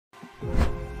Hi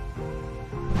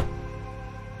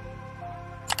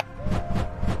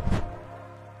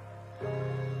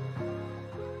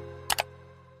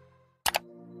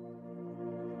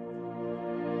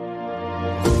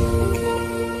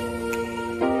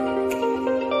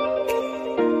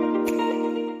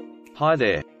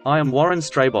there, I am Warren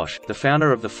Straybosch, the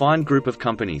founder of the Find Group of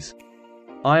companies.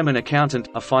 I am an accountant,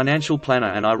 a financial planner,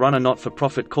 and I run a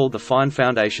not-for-profit called the Find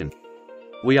Foundation.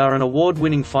 We are an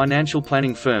award-winning financial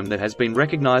planning firm that has been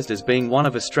recognised as being one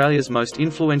of Australia's most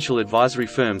influential advisory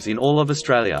firms in all of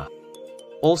Australia.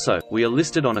 Also, we are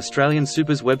listed on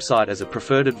AustralianSuper's website as a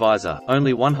preferred advisor.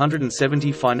 Only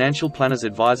 170 financial planners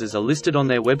advisors are listed on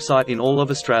their website in all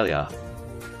of Australia.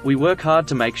 We work hard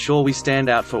to make sure we stand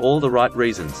out for all the right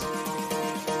reasons.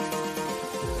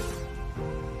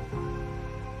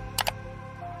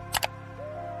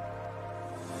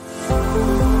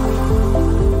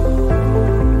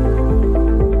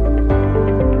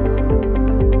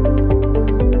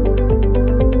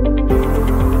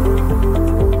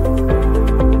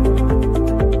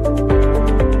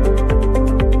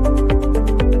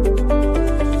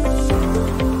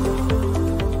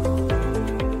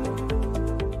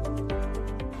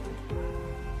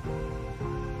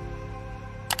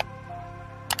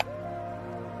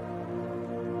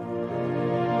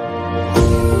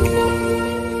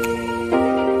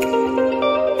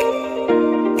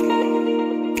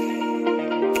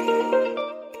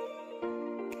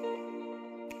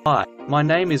 Hi, my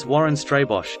name is Warren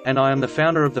Straybosch, and I am the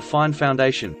founder of the Find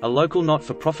Foundation, a local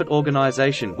not-for-profit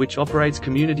organisation which operates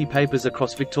community papers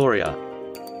across Victoria.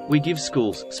 We give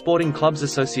schools, sporting clubs,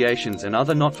 associations and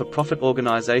other not-for-profit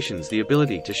organisations the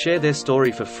ability to share their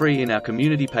story for free in our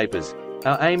community papers.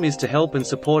 Our aim is to help and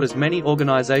support as many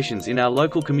organisations in our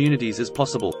local communities as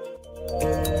possible.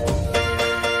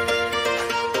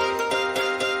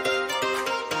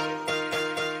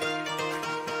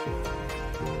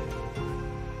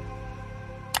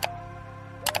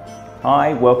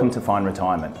 Hi, welcome to Find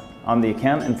Retirement. I'm the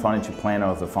accountant and financial planner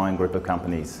of the Find Group of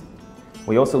companies.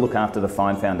 We also look after the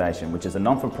Find Foundation, which is a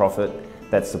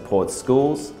non-for-profit that supports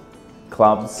schools,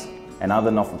 clubs and other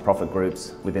not-for-profit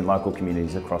groups within local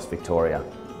communities across Victoria.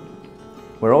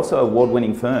 We're also an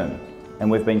award-winning firm, and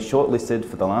we've been shortlisted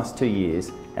for the last 2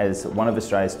 years as one of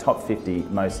Australia's top 50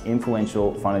 most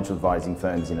influential financial advising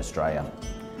firms in Australia.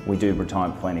 We do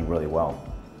retirement planning really well.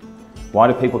 Why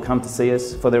do people come to see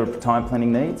us for their retirement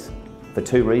planning needs? For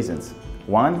 2 reasons.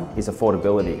 One is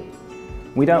affordability.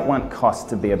 We don't want cost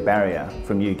to be a barrier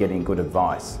from you getting good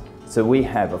advice, so we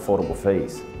have affordable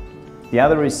fees. The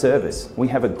other is service. We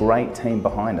have a great team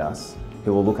behind us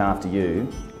who will look after you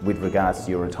with regards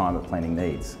to your retirement planning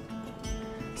needs.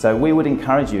 So we would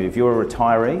encourage you, if you're a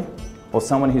retiree or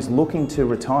someone who's looking to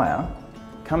retire,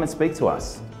 come and speak to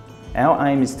us. Our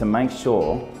aim is to make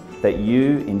sure that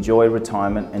you enjoy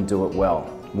retirement and do it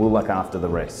well. We'll look after the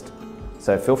rest.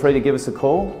 So feel free to give us a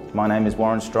call. My name is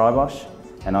Warren Straybosch,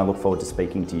 and I look forward to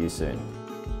speaking to you soon.